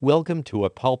Welcome to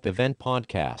a Pulp Event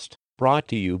podcast, brought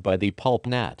to you by the Pulp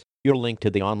Net, your link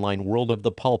to the online world of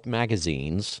the pulp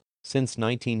magazines, since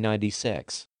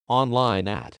 1996, online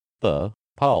at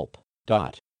thepulp.net.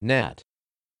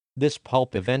 This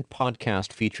Pulp Event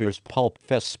podcast features Pulp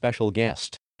Fest special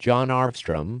guest, John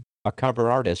Arfstrom, a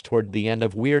cover artist toward the end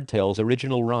of Weird Tales'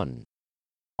 original run.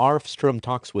 Arfstrom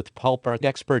talks with pulp art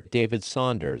expert David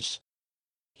Saunders.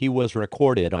 He was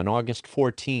recorded on August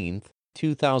 14,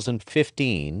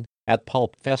 2015, at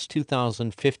Pulp Fest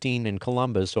 2015 in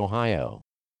Columbus, Ohio.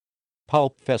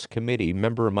 Pulp Fest committee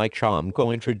member Mike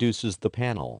Chomko introduces the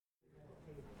panel.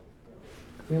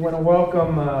 We want to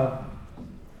welcome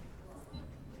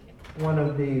one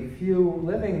of the few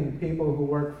living people who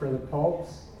work for the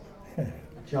Pulps,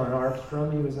 John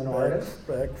Arfstrom. He was an artist,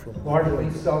 largely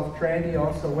self-trained. He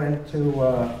also went to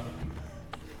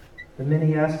the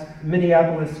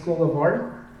Minneapolis School of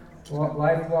Art,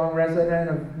 lifelong resident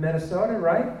of Minnesota,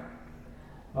 right?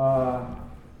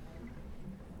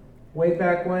 Way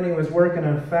back when he was working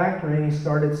in a factory, he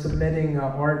started submitting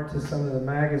art to some of the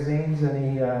magazines,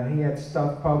 and he had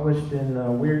stuff published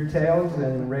in Weird Tales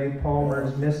and Ray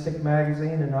Palmer's Mystic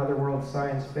magazine and Otherworld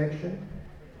Science Fiction,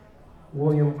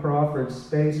 William Crawford's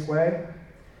Spaceway.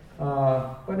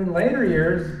 But in later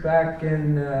years, back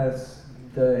in the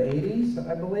 80s,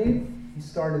 I believe, he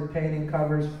started painting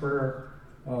covers for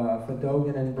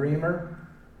Dogen and Bremer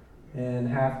and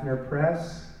Hafner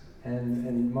Press,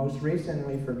 and most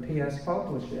recently for PS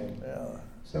Publishing. Yeah.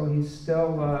 So he's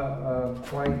still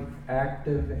quite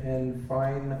active and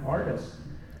fine artist.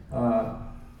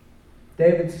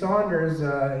 David Saunders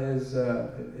is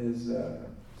an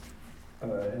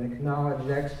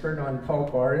acknowledged expert on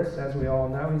pulp artists, as we all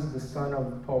know. He's the son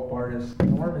of pulp artist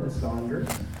Norman Saunders.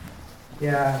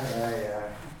 Yeah.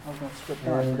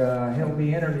 And he'll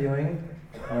be interviewing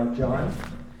John.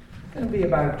 It'll be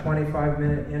about a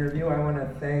 25-minute interview. I want to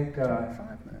thank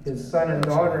his son and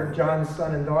daughter, John's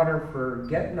son and daughter, for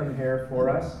getting him here for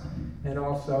us, and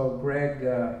also Greg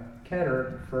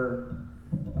Ketter for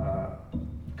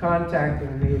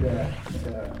contacting me to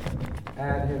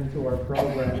add him to our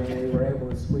programming. We were able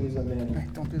to squeeze him in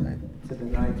to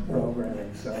tonight's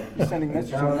programming. So,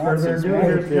 without further ado,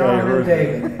 here's John and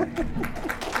David.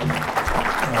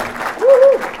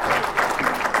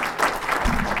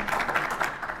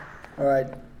 All right,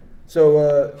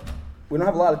 so we don't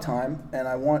have a lot of time, and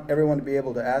I want everyone to be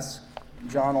able to ask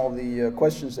John all the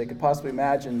questions they could possibly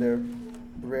imagine. They're a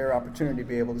rare opportunity to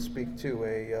be able to speak to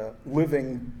a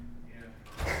living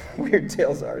Weird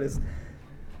Tales artist.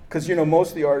 Because, you know, most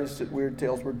of the artists at Weird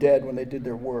Tales were dead when they did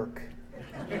their work.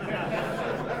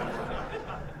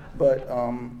 But,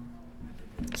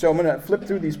 so I'm going to flip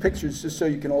through these pictures just so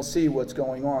you can all see what's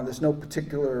going on. There's no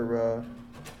particular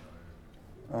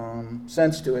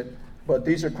sense to it. But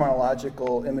these are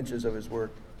chronological images of his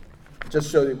work, just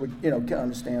so that we, can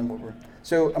understand what we're.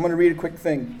 So I'm going to read a quick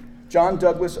thing. John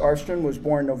Douglas Arfstrom was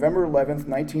born November 11th,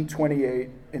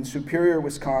 1928, in Superior,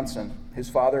 Wisconsin.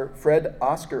 His father, Fred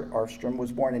Oscar Arfstrom,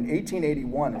 was born in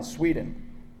 1881 in Sweden.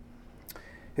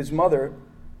 His mother,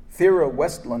 Thera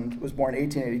Westlund, was born in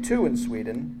 1882 in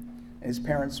Sweden. His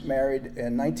parents married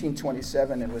in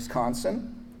 1927 in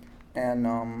Wisconsin, and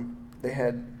they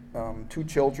had 2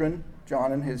 children.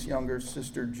 John and his younger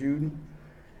sister Jude,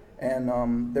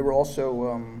 and there were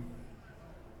also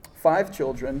 5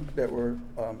 children that were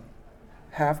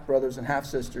half brothers and half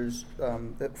sisters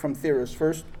from Thera's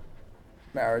first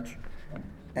marriage,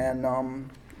 and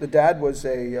the dad was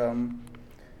a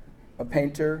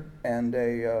painter and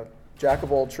a jack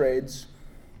of all trades,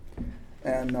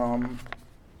 and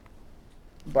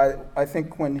I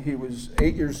think when he was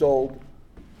 8 years old,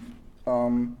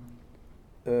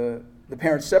 the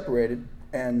parents separated,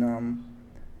 and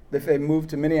they moved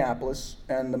to Minneapolis,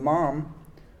 and the mom,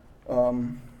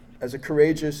 as a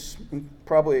courageous,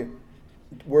 probably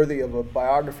worthy of a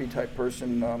biography type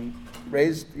person,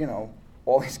 raised,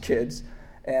 all these kids,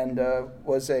 and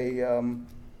was a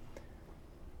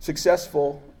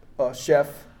successful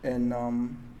chef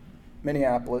in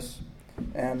Minneapolis,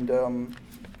 and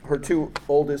her 2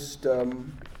 oldest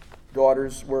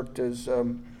daughters worked as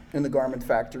in the garment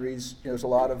factories. There's a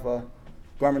lot of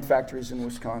garment factories in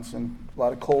Wisconsin. A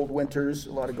lot of cold winters,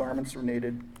 a lot of garments were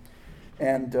needed.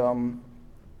 And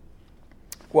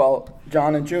while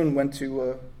John and June went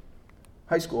to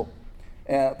high school,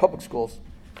 public schools.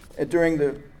 During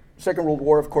the Second World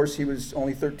War, of course, he was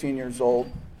only 13 years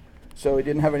old, so he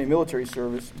didn't have any military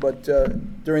service. But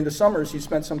during the summers, he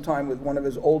spent some time with one of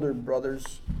his older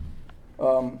brothers,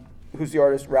 who's the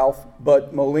artist Ralph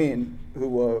Bud Moline,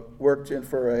 who worked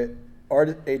for a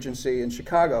art agency in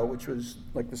Chicago, which was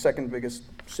like the second biggest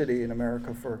city in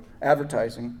America for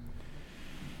advertising.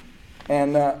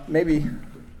 And maybe,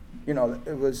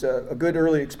 it was a good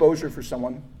early exposure for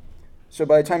someone. So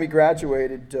by the time he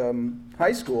graduated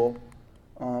high school,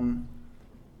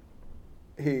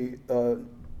 he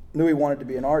knew he wanted to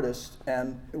be an artist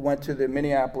and went to the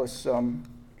Minneapolis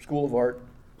School of Art,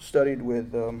 studied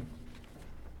with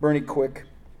Bernie Quick,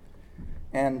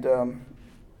 and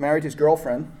married his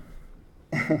girlfriend.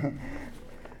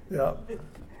 Yeah.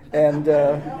 And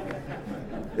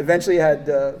eventually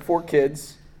had 4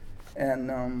 kids,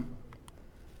 and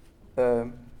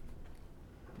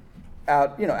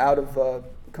out of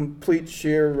complete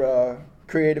sheer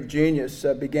creative genius,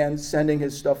 began sending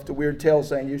his stuff to Weird Tales,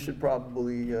 saying you should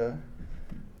probably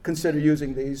consider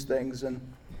using these things. And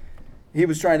he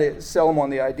was trying to sell them on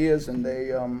the ideas, and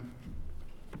they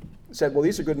said, well,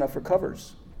 these are good enough for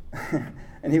covers.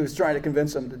 And he was trying to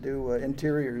convince them to do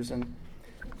interiors. And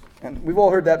we've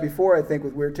all heard that before, I think,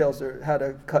 with Weird Tales, how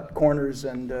to cut corners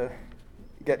and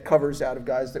get covers out of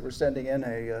guys that were sending in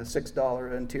a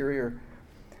 $6 interior.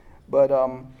 But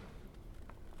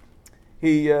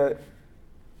he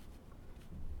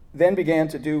then began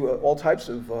to do all types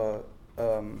of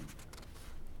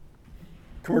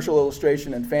commercial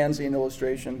illustration and fanzine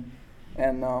illustration,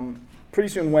 and pretty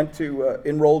soon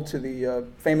enrolled to the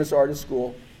famous artist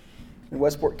school in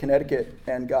Westport, Connecticut,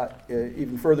 and got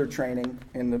even further training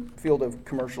in the field of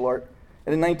commercial art.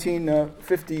 And in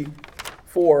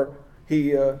 1954,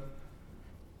 he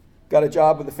got a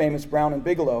job with the famous Brown and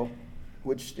Bigelow,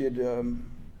 which did Earl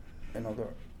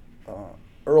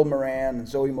Moran and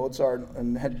Zoe Mozart,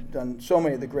 and had done so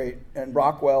many of the great, and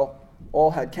Rockwell,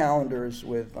 all had calendars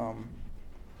with,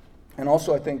 and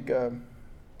also I think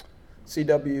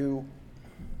C.W.,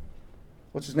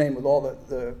 what's his name, with all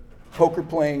the poker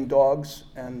playing dogs,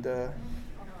 and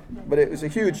but it's a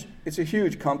huge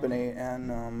company,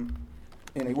 and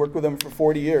he worked with them for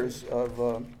 40 years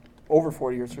of over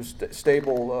 40 years for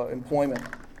stable employment,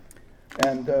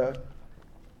 and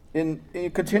he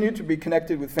continued to be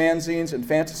connected with fanzines and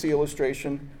fantasy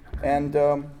illustration, and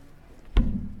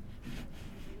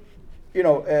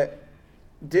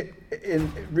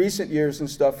in recent years and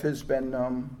stuff has been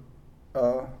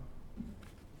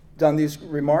done these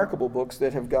remarkable books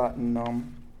that have gotten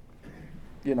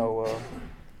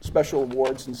special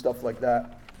awards and stuff like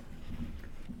that.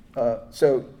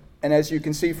 And as you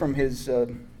can see from his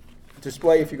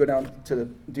display, if you go down to the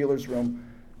dealer's room,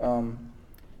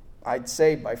 I'd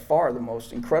say by far the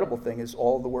most incredible thing is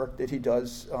all the work that he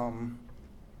does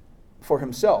for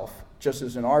himself, just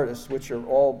as an artist, which are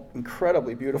all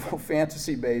incredibly beautiful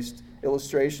fantasy-based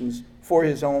illustrations for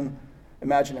his own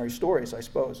imaginary stories, I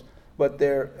suppose. But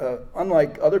they're,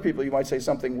 unlike other people, you might say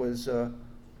something was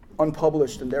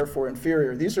unpublished and therefore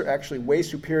inferior. These are actually way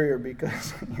superior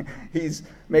because he's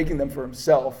making them for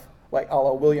himself, like a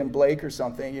la William Blake or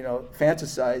something,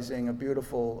 fantasizing a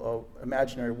beautiful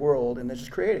imaginary world and then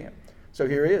just creating it. So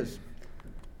here he is.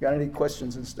 Got any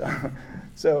questions and stuff?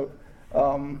 So,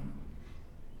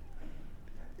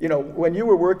 when you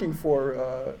were working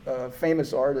for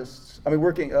famous artists,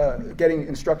 getting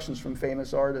instructions from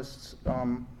famous artists,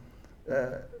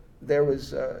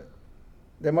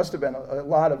 there must have been a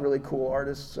lot of really cool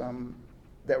artists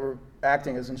that were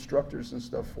acting as instructors and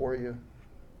stuff for you.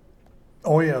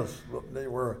 Oh, yes, they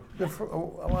were. I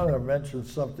want to mention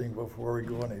something before we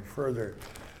go any further.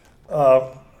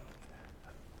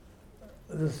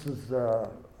 This is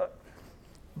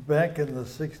back in the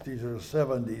 60s or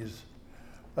 70s.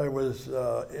 I was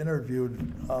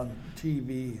interviewed on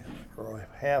TV for a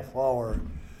half hour,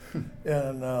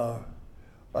 and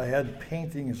I had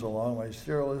paintings along, my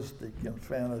surrealistic and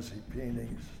fantasy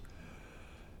paintings.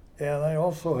 And I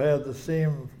also had the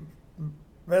same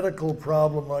medical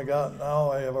problem I got now.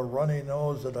 I have a runny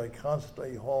nose that I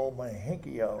constantly haul my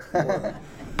hanky out for.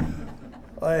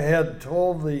 I had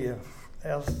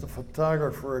asked the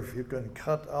photographer if you can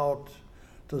cut out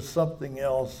to something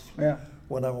else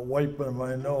when I'm wiping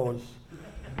my nose.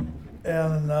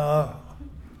 And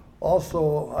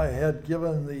also I had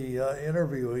given the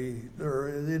interviewer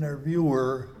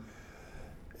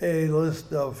a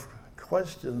list of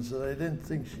questions that I didn't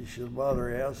think she should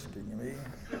bother asking me.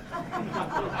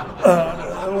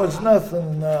 There was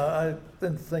nothing, I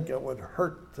didn't think it would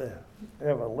hurt to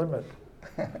have a limit.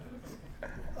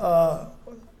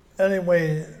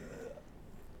 Anyway,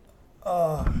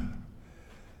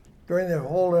 during the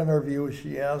whole interview,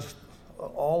 she asked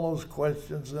all those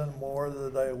questions and more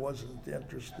that I wasn't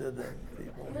interested in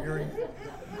people hearing.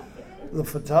 The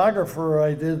photographer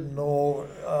I didn't know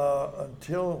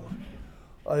until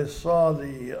I saw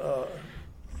a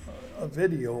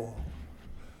video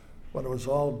when it was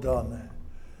all done.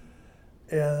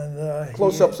 And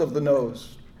Close-ups of the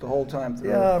nose the whole time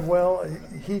through. Yeah, well,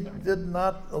 he did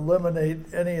not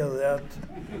eliminate any of that.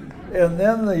 And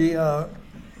then the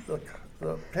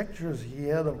pictures he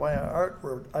had of my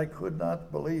artwork, I could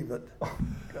not believe it. Oh,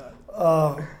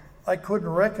 God. I couldn't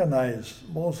recognize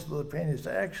most of the paintings,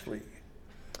 actually.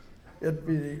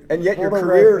 And yet your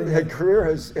career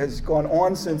has gone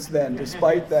on since then,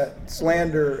 despite that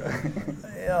slander.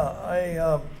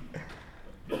 Yeah,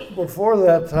 before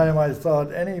that time, I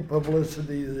thought any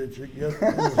publicity that you get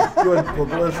is good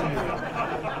publicity.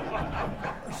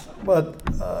 But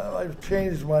I've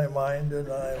changed my mind, and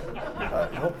I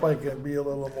hope I can be a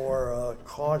little more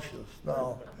cautious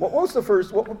now. What was the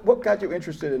first? What got you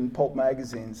interested in pulp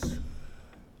magazines?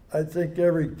 I think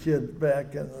every kid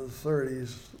back in the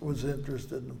 30s was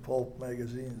interested in pulp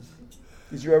magazines.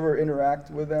 Did you ever interact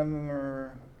with them,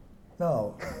 or?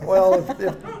 No. Well, if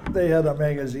they had a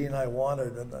magazine I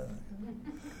wanted, and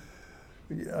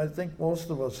I think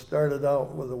most of us started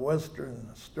out with the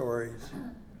Western stories,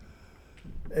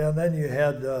 and then you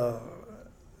had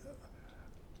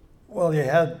you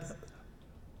had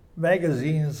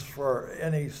magazines for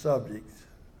any subject.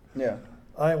 Yeah.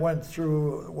 I went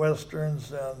through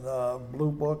Westerns and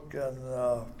Blue Book and.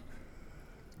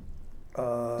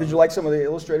 Did you like some of the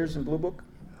illustrators in Blue Book?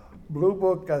 Blue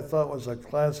Book, I thought, was a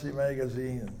classy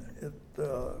magazine.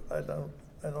 I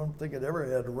don't think it ever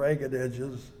had ragged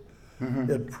edges. Mm-hmm.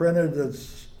 It printed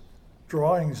its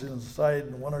drawings inside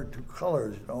in one or two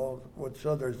colors, which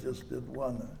others just did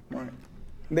one. Right.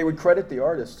 And they would credit the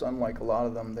artists, unlike a lot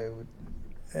of them. They would.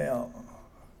 Yeah.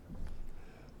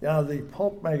 Yeah, the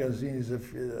pulp magazines,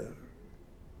 if you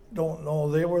don't know,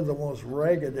 they were the most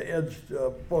ragged-edged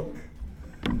book.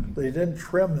 They didn't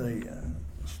trim the.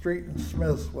 Street and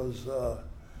Smith was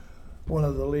one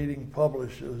of the leading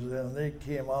publishers, and they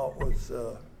came out with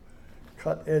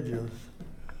cut edges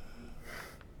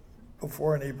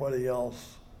before anybody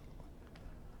else,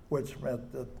 which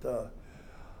meant that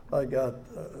I got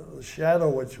The Shadow,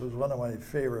 which was one of my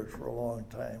favorites for a long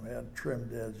time, had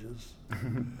trimmed edges.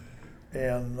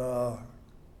 And well,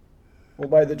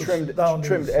 by the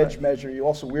trimmed edge measure, you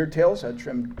also Weird Tales had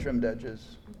trimmed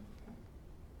edges.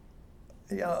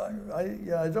 Yeah,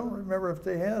 I don't remember if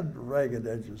they had ragged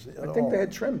edges at all. I think they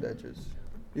had trimmed edges.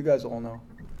 You guys all know.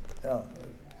 Yeah.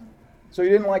 So you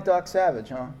didn't like Doc Savage,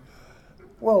 huh?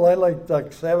 Well, I liked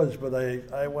Doc Savage, but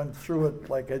I went through it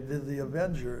like I did The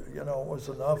Avenger. It was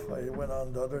enough. I went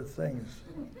on to other things.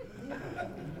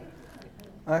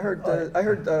 I heard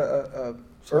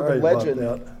urban legend.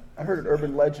 I heard an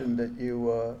urban legend that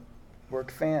you were a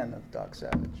fan of Doc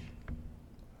Savage.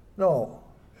 No.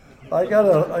 I got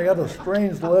a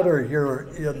strange letter here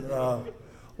in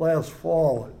last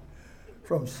fall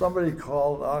from somebody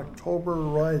called October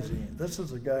Rising. This is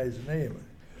the guy's name.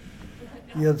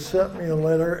 He had sent me a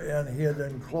letter, and he had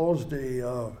enclosed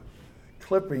a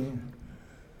clipping,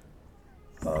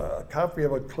 a copy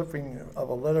of a clipping of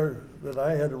a letter that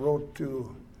I had wrote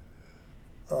to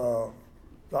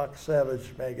Doc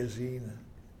Savage magazine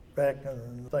back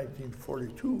in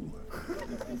 1942.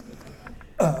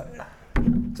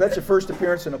 So that's your first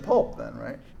appearance in a pulp then,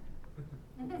 right?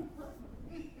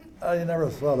 I never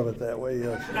thought of it that way,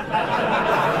 yes.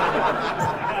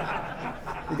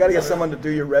 You got to get someone to do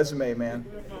your resume, man.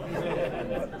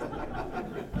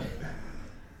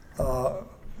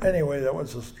 Anyway, that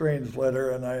was a strange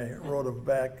letter, and I wrote him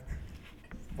back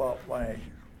about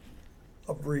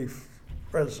a brief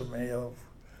resume of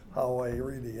how I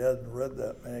really hadn't read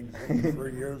that magazine for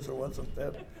years. I wasn't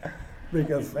that big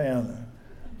a fan.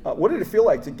 What did it feel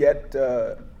like to get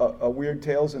a Weird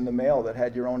Tales in the mail that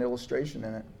had your own illustration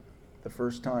in it the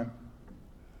first time?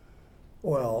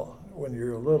 Well, when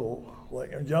you're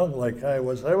young like I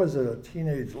was a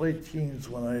teenage, late teens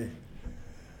when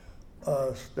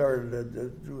I started to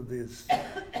do these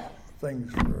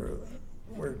things for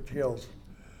Weird Tales.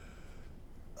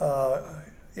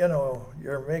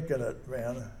 You're making it,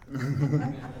 man.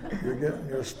 You're getting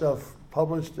your stuff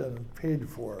published and paid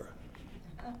for.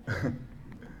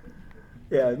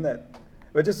 Yeah, isn't that?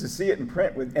 But just to see it in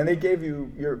print, and they gave you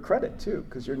your credit too,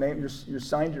 because your name, you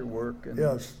signed your work. And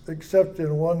yes, except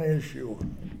in one issue.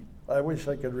 I wish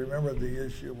I could remember the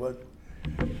issue, but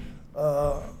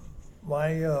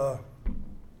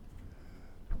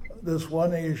this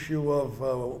one issue of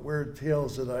Weird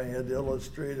Tales that I had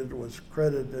illustrated was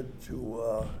credited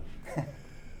to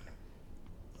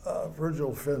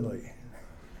Virgil Finlay,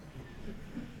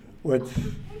 which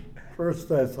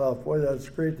first I thought, boy, that's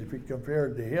great to be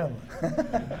compared to him.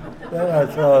 Then I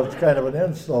thought it's kind of an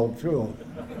insult too.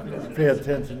 Just pay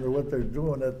attention to what they're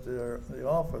doing at the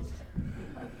office.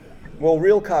 Well,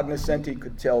 real cognoscenti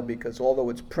could tell because although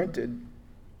it's printed,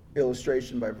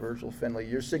 illustration by Virgil Finlay.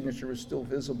 Your signature was still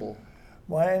visible.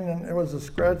 Mine, and it was a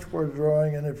sketchboard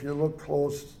drawing, and if you look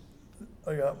close,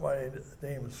 I got my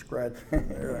name scratched in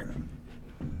there.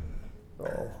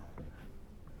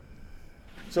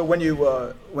 So when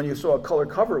you saw a color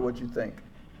cover, what'd you think?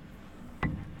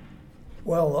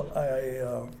 Well,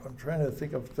 I'm trying to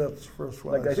think if that's the first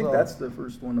one. I think that's the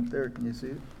first one up there. Can you see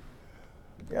it?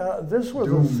 Yeah, this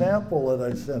was a sample that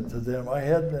I sent to them. I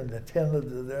hadn't intended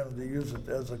to them to use it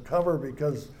as a cover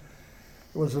because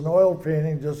it was an oil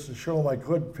painting just to show them I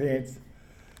could paint.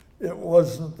 It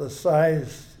wasn't the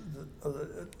size,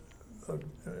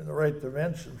 in the right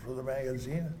dimension for the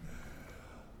magazine.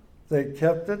 They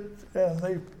kept it,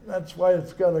 and that's why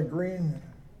it's got a green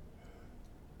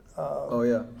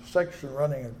section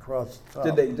running across the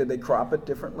top. Did they crop it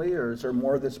differently, or is there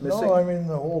more that's missing? No, I mean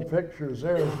the whole picture's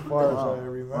there as far as I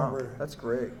remember. Wow, that's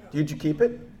great. Did you keep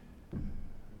it?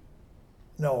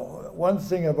 No. One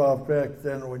thing about back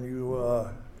then, when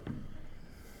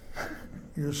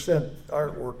you sent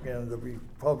artwork in to be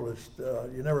published,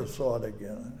 you never saw it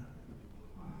again.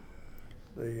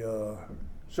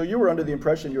 So you were under the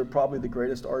impression you were probably the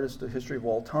greatest artist in the history of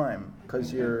all time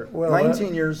because you're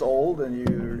 19 years old and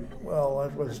you.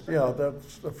 Well, that's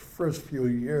the first few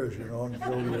years,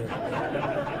 until you.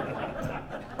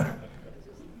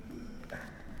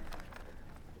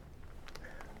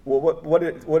 Well, what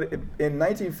in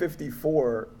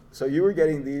 1954? So you were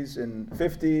getting these in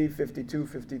 50, 52,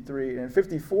 53, and in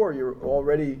 54 you were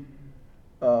already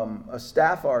a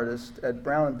staff artist at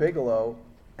Brown and Bigelow.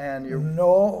 And you're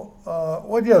No,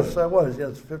 yes, I was.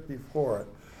 Yes, 54.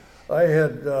 I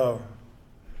had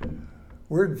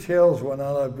Weird Tales went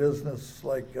out of business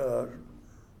like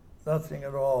nothing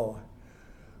at all.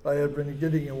 I had been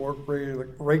getting work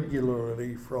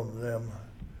regularly from them,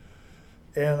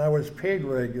 and I was paid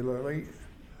regularly.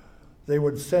 They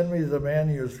would send me the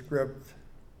manuscript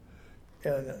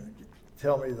and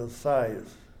tell me the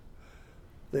size.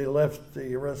 They left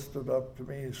the rest of it up to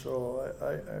me, so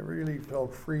I really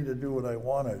felt free to do what I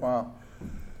wanted. Wow.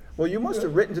 Well, you must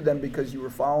have written to them because you were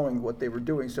following what they were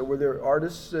doing. So were there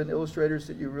artists and illustrators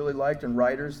that you really liked and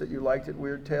writers that you liked at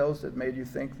Weird Tales that made you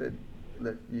think that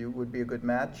you would be a good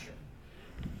match?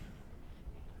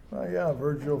 Yeah,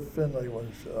 Virgil Finlay was,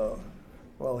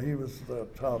 he was the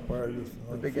top artist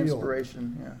in the big field.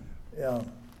 Inspiration, yeah. Yeah.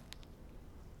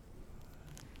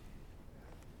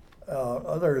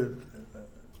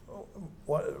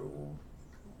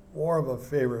 More of a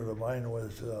favorite of mine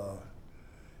was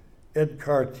Ed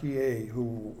Cartier,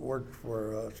 who worked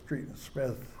for Street and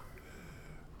Smith.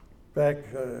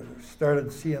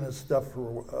 Started seeing his stuff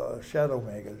for Shadow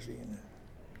magazine.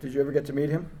 Did you ever get to meet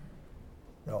him?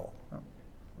 No. Oh.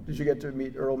 Did you get to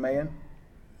meet Earl Mahan?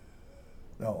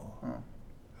 No. Oh.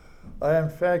 I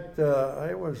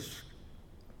was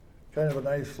kind of an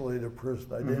isolated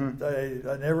person. I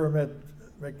never met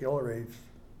McGillivray.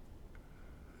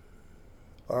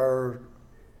 Our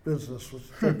business was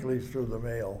strictly through the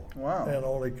mail. Wow. And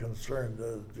only concerned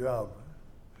the job.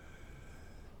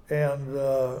 And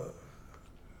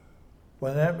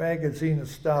when that magazine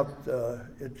stopped,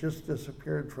 it just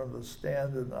disappeared from the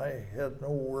stand, and I had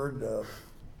no word of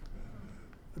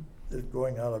it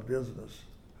going out of business.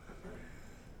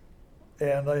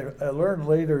 And I learned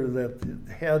later that it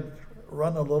had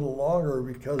run a little longer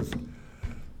because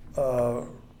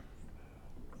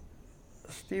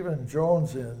Stephen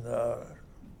Jones in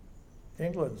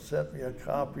England sent me a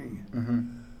copy,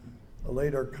 a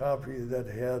later copy that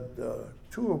had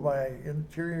two of my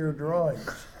interior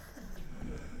drawings,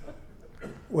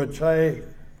 which I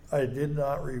did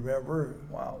not remember.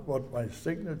 Wow. What my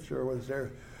signature was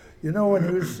there.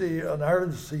 When you see an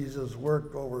artist sees his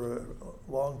work over a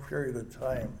long period of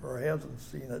time or hasn't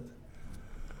seen it,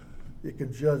 you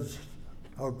can judge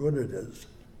how good it is.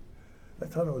 I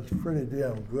thought it was pretty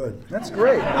damn good. That's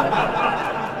great.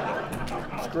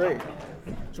 That's great.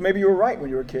 So maybe you were right when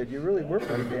you were a kid. You really were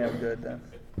pretty damn good then.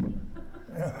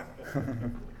 Yeah.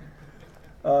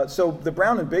 So the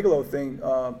Brown and Bigelow thing,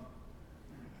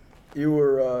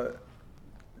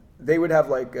 they would have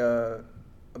like a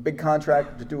big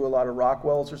contract to do a lot of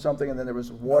Rockwells or something, and then there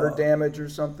was water damage or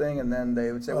something, and then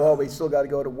they would say, well, we still got to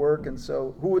go to work, and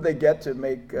so who would they get to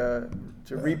make, to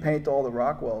repaint all the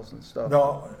Rockwells and stuff?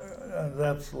 No,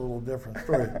 that's a little different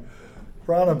story.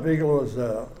 Brown and Bigelow was,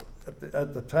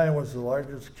 at the time, was the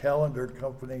largest calendar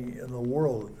company in the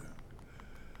world.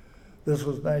 This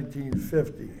was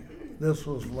 1950. This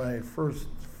was my first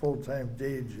full-time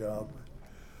day job.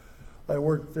 I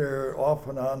worked there off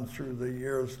and on through the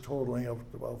years, totaling up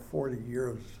to about 40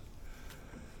 years,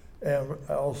 and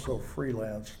I also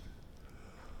freelanced.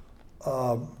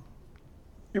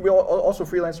 You will also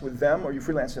freelance with them, or you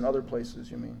freelance in other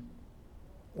places, you mean?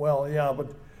 Well, yeah,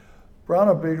 but Brown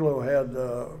and Bigelow had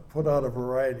put out a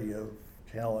variety of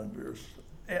calendars,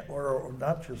 or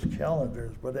not just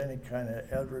calendars, but any kind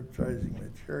of advertising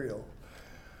material.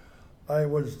 I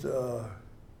was,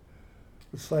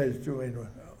 besides doing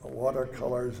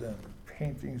watercolors and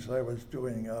paintings, I was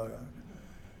doing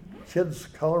kids'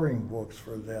 coloring books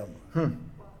for them.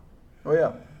 Oh,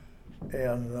 yeah.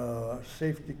 And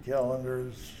safety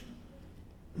calendars.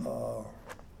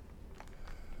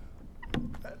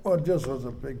 Well, it just was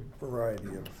a big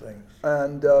variety of things.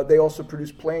 And they also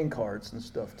produce playing cards and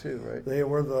stuff too, right? They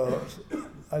were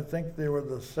I think they were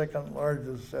the second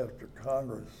largest after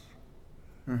Congress,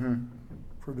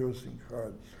 producing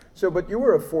cards. So, but you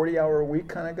were a 40-hour-a-week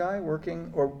kind of guy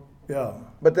working, or? Yeah.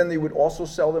 But then they would also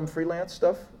sell them freelance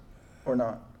stuff, or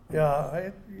not? Yeah,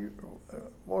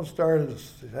 most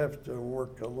artists have to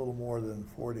work a little more than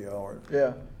 40 hours.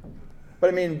 Yeah. But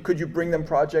I mean, could you bring them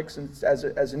projects as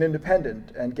an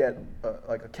independent and get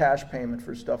like a cash payment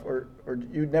for stuff, or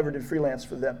you never did freelance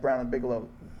for that Brown and Bigelow?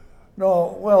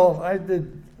 No, well, I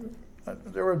did.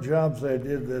 There were jobs I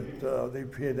did that they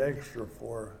paid extra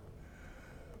for.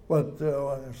 But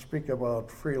when I speak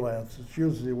about freelance, it's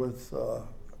usually with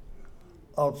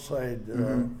outside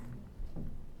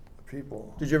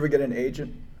people. Did you ever get an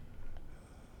agent?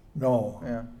 No.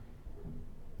 Yeah.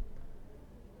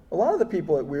 A lot of the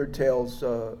people at Weird Tales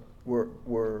were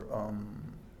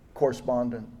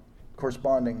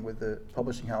corresponding with the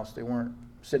publishing house. They weren't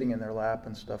sitting in their lap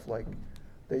and stuff. Like,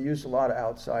 they used a lot of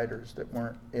outsiders that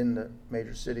weren't in the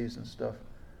major cities and stuff.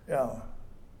 Yeah.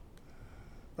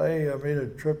 I made a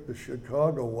trip to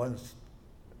Chicago once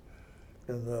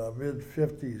in the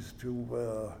mid-50s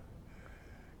to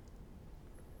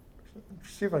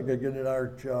see if I could get an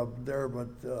art job there, but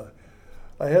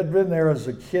I had been there as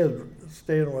a kid,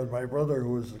 staying with my brother,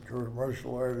 who was a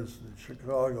commercial artist in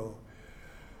Chicago,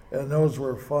 and those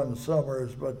were fun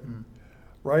summers, but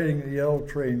riding the L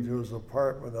train to his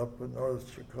apartment up in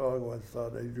North Chicago, I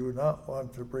thought, I do not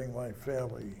want to bring my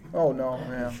family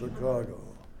to Chicago.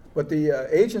 But the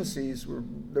agencies,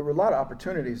 there were a lot of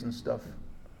opportunities and stuff.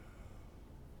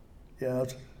 Yeah.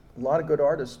 A lot of good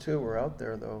artists, too, were out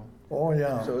there, though. Oh,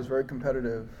 yeah. So it was very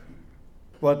competitive.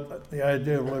 But the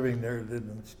idea of living there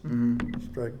didn't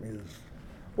strike me as...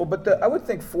 Well, but I would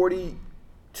think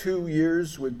 42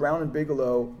 years with Brown and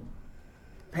Bigelow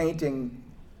painting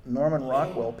Norman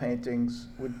Rockwell paintings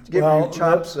would give you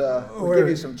chops. Would give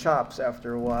you some chops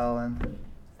after a while, and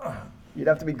you'd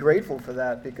have to be grateful for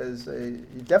that, because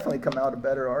you definitely come out a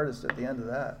better artist at the end of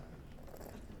that.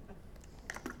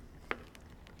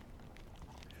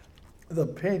 The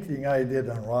painting I did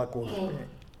on Rockwell's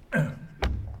painting.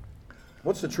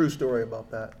 What's the true story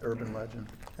about that urban legend?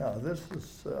 Yeah, this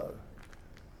is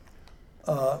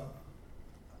a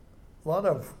lot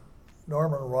of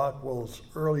Norman Rockwell's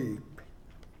early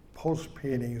post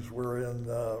paintings were in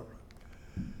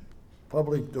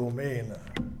public domain.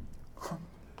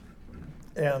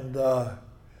 And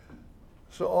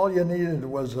so all you needed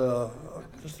was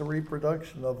just a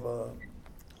reproduction of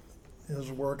his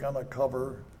work on a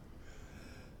cover.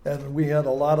 And we had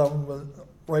a lot of them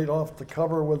right off the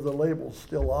cover with the label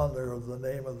still on there of the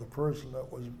name of the person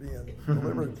that was being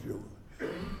delivered to,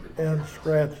 and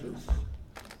scratches.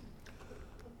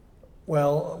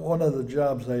 Well, one of the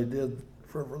jobs I did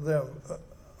for them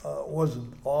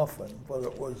wasn't often, but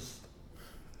it was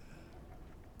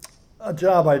a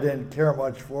job I didn't care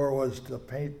much for, was to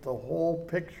paint the whole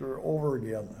picture over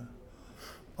again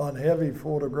on heavy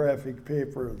photographic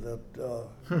paper that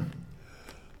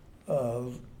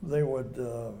they would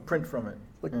print from it.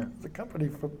 The company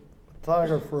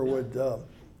photographer would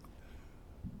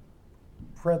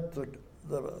print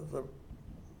the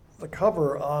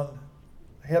cover on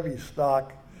heavy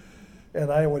stock,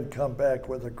 and I would come back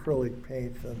with acrylic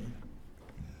paint and,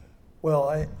 well,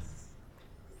 I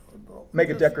make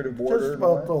a decorative border. Just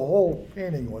about the whole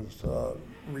painting was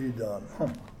redone.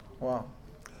 Wow.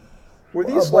 Were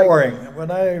these boring.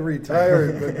 When I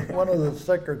retired, one of the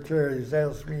secretaries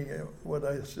asked me, would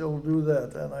I still do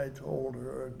that? And I told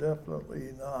her,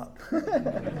 definitely not.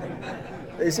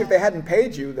 They see, if they hadn't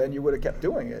paid you, then you would have kept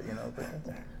doing it, you know.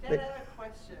 Dad, I have a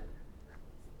question.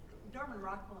 Norman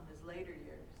Rockwell in his later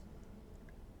years.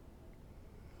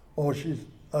 Oh,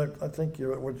 I think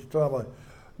what you're talking about.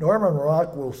 Norman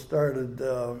Rockwell started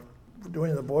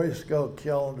doing the Boy Scout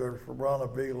calendar for Brown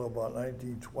and Bigelow about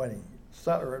 1920.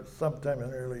 Or sometime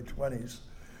in the early 20s.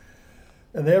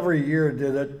 And every year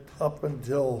did it up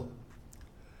until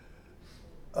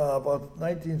about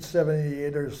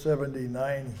 1978 or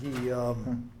 79.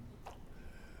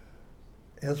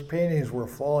 his paintings were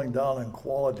falling down in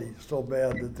quality so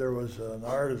bad that there was an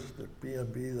artist at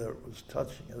B&B that was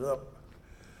touching it up.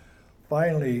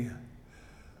 Finally,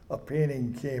 a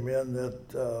painting came in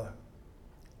that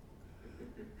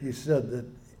he said that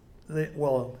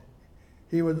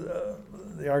he was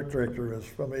the art director was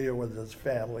familiar with his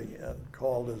family and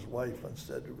called his wife and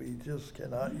said, "We just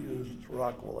cannot use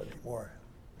Rockwell anymore."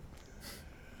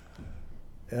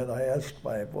 And I asked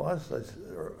my boss, I said,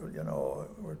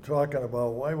 we're talking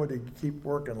about why would he keep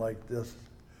working like this?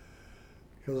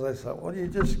 Because I thought, well,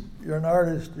 you're an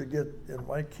artist, you get, in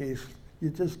my case, you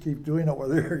just keep doing it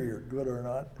whether you're good or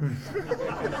not.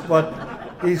 But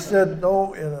he said,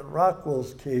 no, in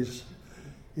Rockwell's case,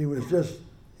 he was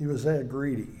that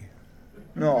greedy.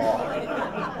 No.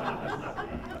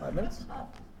 5 minutes?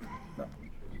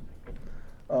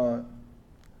 No.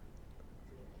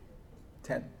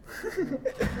 10.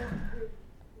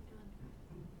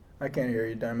 I can't hear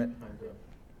you, damn it.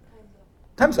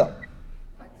 Time's up.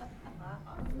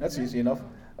 That's easy enough.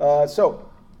 So,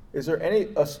 is there any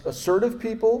assertive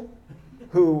people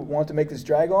who want to make this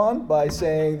drag on by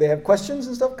saying they have questions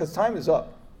and stuff? Because time is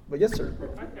up. But yes, sir.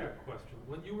 I have a question.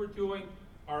 When you were doing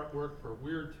artwork for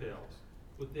Weird Tales,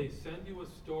 would they send you a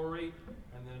story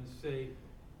and then say,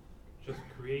 just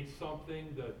create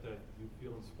something that you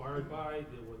feel inspired by,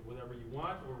 whatever you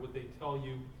want, or would they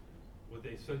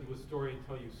send you a story and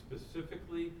tell you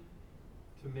specifically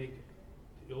to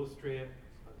illustrate it?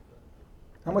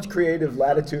 How much creative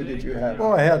latitude did you have?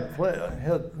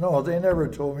 Well, no, they never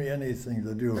told me anything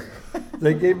to do.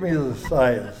 They gave me the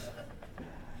size.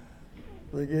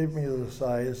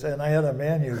 And I had a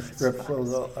manuscript,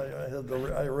 so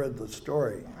I read the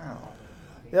story. Wow.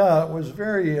 Yeah, it was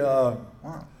very. Wow.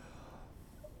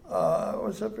 It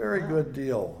was a very good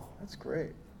deal. That's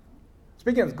great.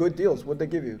 Speaking of good deals, what'd they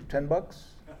give you? $10?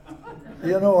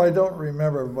 I don't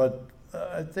remember, but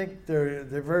I think they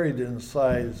varied in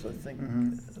size. I think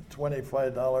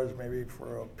 $25 maybe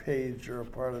for a page or a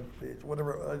part of the page,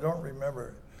 whatever. I don't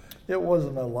remember. It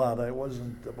wasn't a lot. I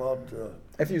wasn't about to.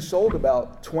 If you sold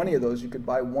about 20 of those, you could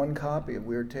buy one copy of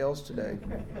Weird Tales today.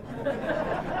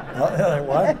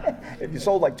 What? If you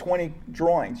sold like 20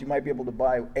 drawings, you might be able to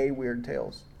buy a Weird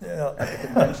Tales. Yeah. At the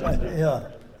convention. Yeah.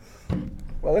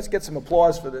 Well, let's get some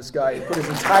applause for this guy. He put his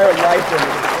entire life into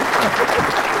it.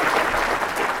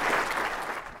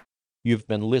 You've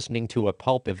been listening to a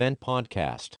Pulp Event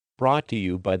podcast, brought to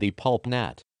you by the Pulp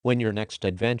Net, when your next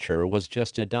adventure was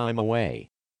just a dime away.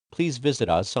 Please visit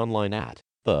us online at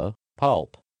thepulp.net.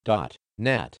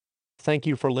 Thank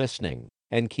you for listening,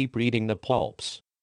 and keep reading the pulps.